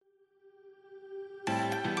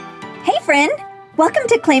friend. Welcome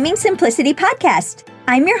to Claiming Simplicity Podcast.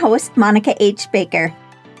 I'm your host, Monica H. Baker.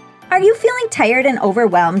 Are you feeling tired and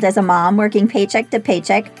overwhelmed as a mom working paycheck to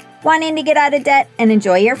paycheck, wanting to get out of debt and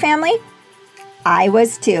enjoy your family? I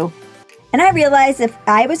was too. And I realized if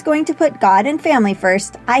I was going to put God and family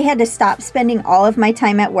first, I had to stop spending all of my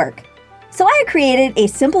time at work. So I created a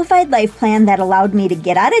simplified life plan that allowed me to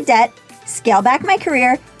get out of debt, scale back my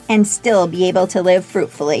career, and still be able to live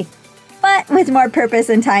fruitfully. But with more purpose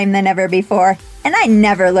and time than ever before, and I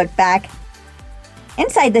never looked back.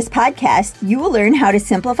 Inside this podcast, you will learn how to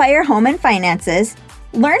simplify your home and finances,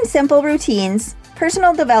 learn simple routines,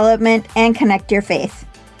 personal development, and connect your faith.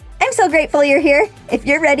 I'm so grateful you're here. If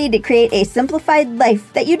you're ready to create a simplified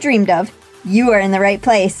life that you dreamed of, you are in the right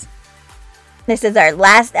place. This is our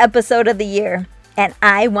last episode of the year, and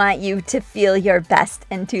I want you to feel your best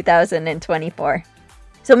in 2024.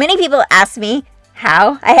 So many people ask me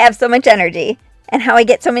how I have so much energy and how I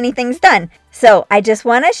get so many things done. So I just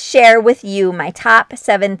want to share with you my top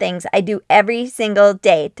 7 things I do every single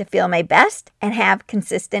day to feel my best and have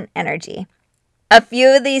consistent energy. A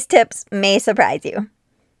few of these tips may surprise you.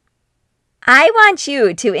 I want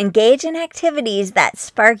you to engage in activities that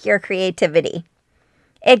spark your creativity.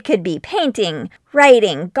 It could be painting,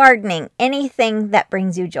 writing, gardening, anything that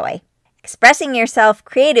brings you joy. Expressing yourself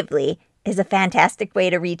creatively is a fantastic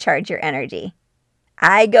way to recharge your energy.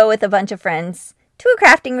 I go with a bunch of friends to a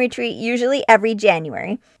crafting retreat usually every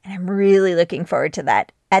January, and I'm really looking forward to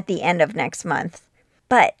that at the end of next month.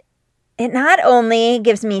 But it not only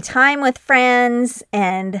gives me time with friends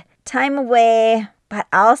and time away, but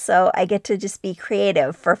also I get to just be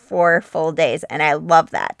creative for 4 full days, and I love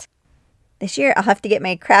that. This year I'll have to get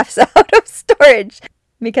my crafts out of storage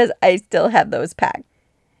because I still have those packed.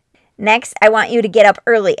 Next, I want you to get up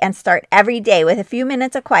early and start every day with a few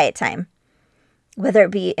minutes of quiet time. Whether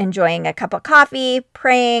it be enjoying a cup of coffee,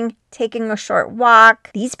 praying, taking a short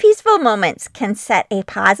walk, these peaceful moments can set a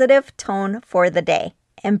positive tone for the day.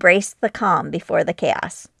 Embrace the calm before the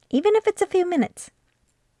chaos, even if it's a few minutes.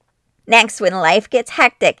 Next, when life gets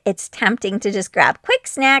hectic, it's tempting to just grab quick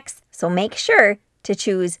snacks, so make sure to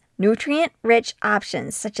choose nutrient-rich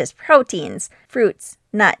options such as proteins, fruits,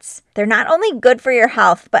 nuts. They're not only good for your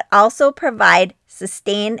health, but also provide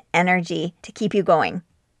sustained energy to keep you going.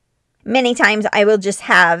 Many times I will just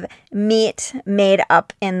have meat made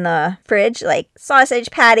up in the fridge, like sausage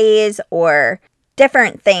patties or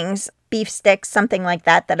different things, beef sticks, something like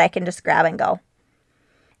that I can just grab and go.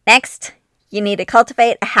 Next, you need to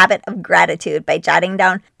cultivate a habit of gratitude by jotting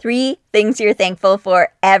down 3 things you're thankful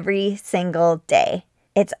for every single day.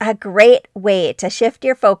 It's a great way to shift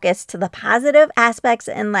your focus to the positive aspects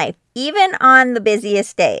in life, even on the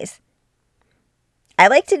busiest days. I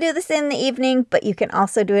like to do this in the evening, but you can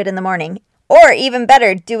also do it in the morning. Or even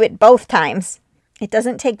better, do it both times. It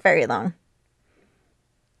doesn't take very long.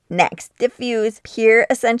 Next, diffuse pure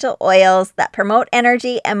essential oils that promote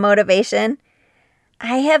energy and motivation.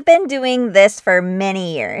 I have been doing this for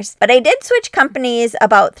many years, but I did switch companies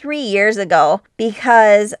about 3 years ago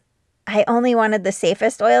because I only wanted the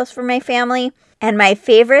safest oils for my family. And my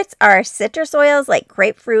favorites are citrus oils like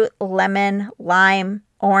grapefruit, lemon, lime,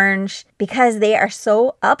 orange, because they are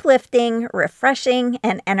so uplifting, refreshing,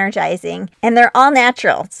 and energizing, and they're all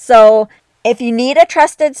natural. So if you need a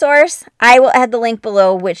trusted source, I will add the link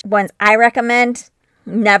below which ones I recommend.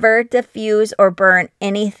 Never diffuse or burn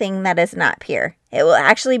anything that is not pure. It will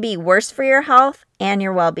actually be worse for your health and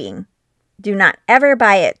your well-being. Do not ever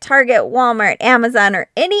buy at Target, Walmart, Amazon, or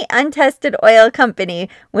any untested oil company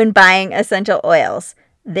when buying essential oils.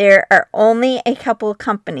 There are only a couple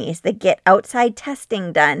companies that get outside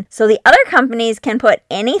testing done, so the other companies can put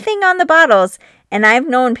anything on the bottles, and I've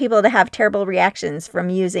known people to have terrible reactions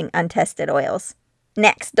from using untested oils.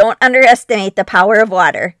 Next, don't underestimate the power of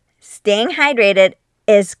water. Staying hydrated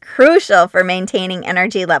is crucial for maintaining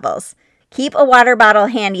energy levels. Keep a water bottle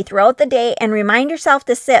handy throughout the day and remind yourself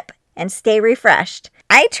to sip and stay refreshed.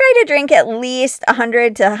 I try to drink at least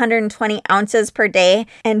 100 to 120 ounces per day,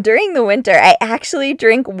 and during the winter, I actually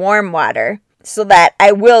drink warm water so that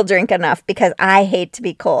I will drink enough because I hate to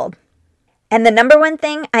be cold. And the number one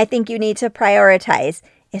thing I think you need to prioritize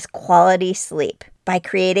is quality sleep by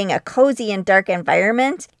creating a cozy and dark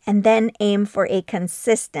environment, and then aim for a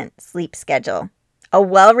consistent sleep schedule. A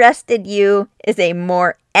well-rested you is a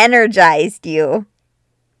more energized you.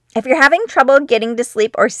 If you're having trouble getting to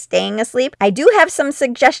sleep or staying asleep, I do have some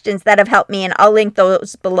suggestions that have helped me, and I'll link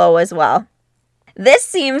those below as well. This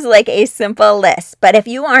seems like a simple list, but if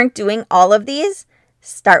you aren't doing all of these,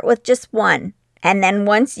 start with just one. And then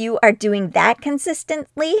once you are doing that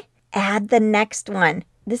consistently, add the next one.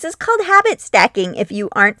 This is called habit stacking if you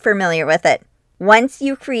aren't familiar with it. Once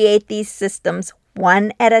you create these systems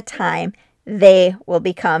one at a time, they will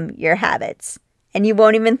become your habits. And you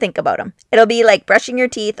won't even think about them. It'll be like brushing your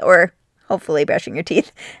teeth, or hopefully brushing your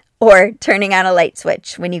teeth, or turning on a light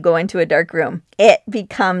switch when you go into a dark room. It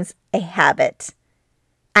becomes a habit.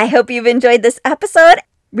 I hope you've enjoyed this episode.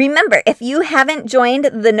 Remember, if you haven't joined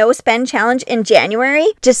the No Spend Challenge in January,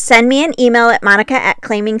 just send me an email at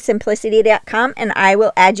monica@claimingsimplicity.com and I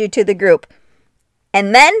will add you to the group.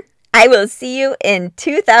 And then I will see you in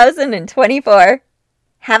 2024.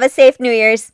 Have a safe New Year's.